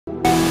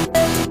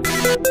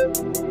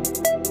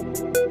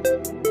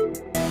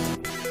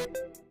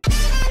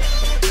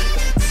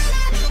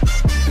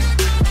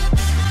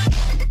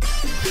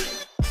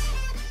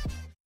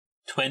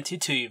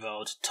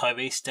22-year-old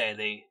Tyreece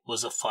Daley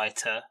was a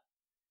fighter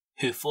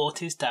who fought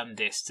his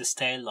damnedest to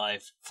stay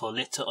alive for a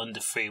little under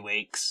 3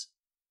 weeks.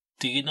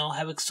 Do you know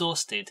how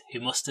exhausted he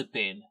must have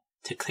been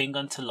to cling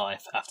on to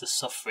life after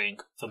suffering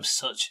from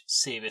such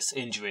serious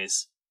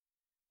injuries?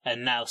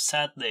 And now,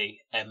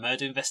 sadly, a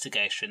murder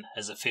investigation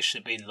has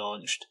officially been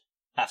launched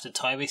after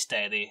Tyreece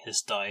Daley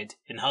has died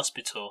in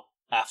hospital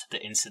after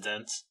the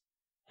incident,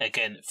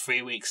 again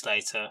 3 weeks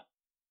later.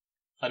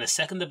 On the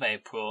 2nd of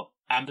April,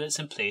 ambulance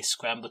and police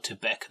scrambled to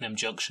Beckenham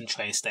Junction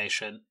train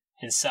station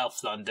in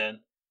South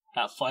London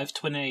at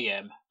 5:20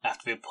 a.m.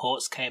 after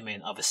reports came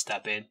in of a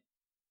stabbing.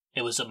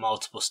 It was a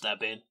multiple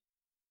stabbing.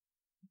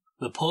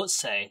 Reports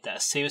say that a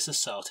serious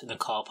assault in a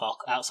car park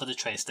outside the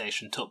train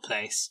station took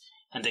place,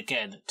 and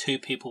again 2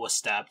 people were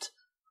stabbed,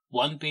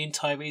 one being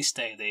Tyreece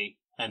Daley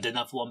and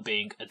another one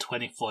being a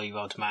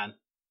 24-year-old man.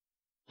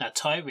 Now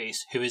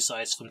Tyreece, who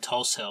resides from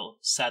Tulse Hill,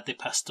 sadly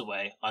passed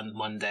away on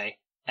Monday,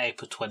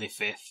 April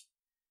 25th.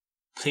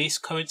 Police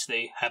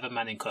currently have a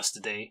man in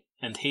custody,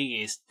 and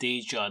he is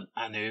D. John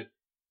Anu,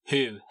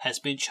 who has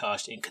been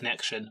charged in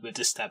connection with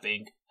the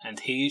stabbing,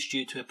 and he is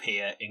due to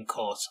appear in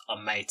court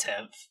on May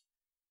 10th.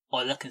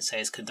 All I can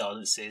say is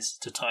condolences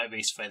to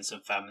Tyreece's friends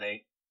and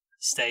family.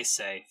 Stay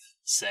safe.